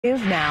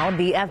News now,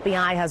 the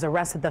FBI has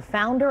arrested the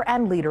founder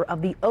and leader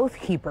of the Oath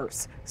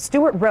Keepers.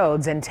 Stuart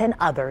Rhodes and 10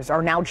 others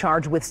are now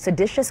charged with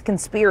seditious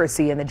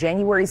conspiracy in the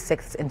January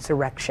 6th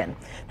insurrection.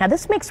 Now,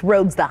 this makes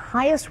Rhodes the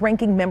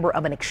highest-ranking member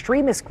of an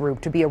extremist group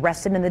to be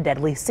arrested in the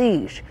deadly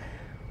siege.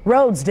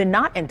 Rhodes did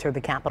not enter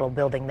the Capitol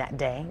building that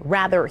day.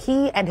 Rather,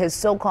 he and his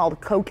so-called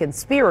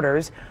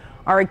co-conspirators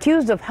are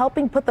accused of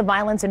helping put the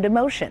violence into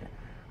motion.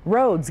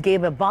 Rhodes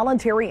gave a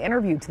voluntary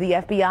interview to the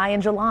FBI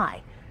in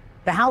July.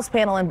 The House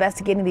panel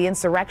investigating the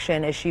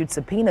insurrection issued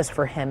subpoenas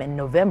for him in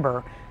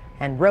November,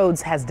 and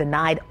Rhodes has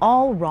denied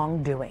all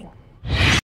wrongdoing.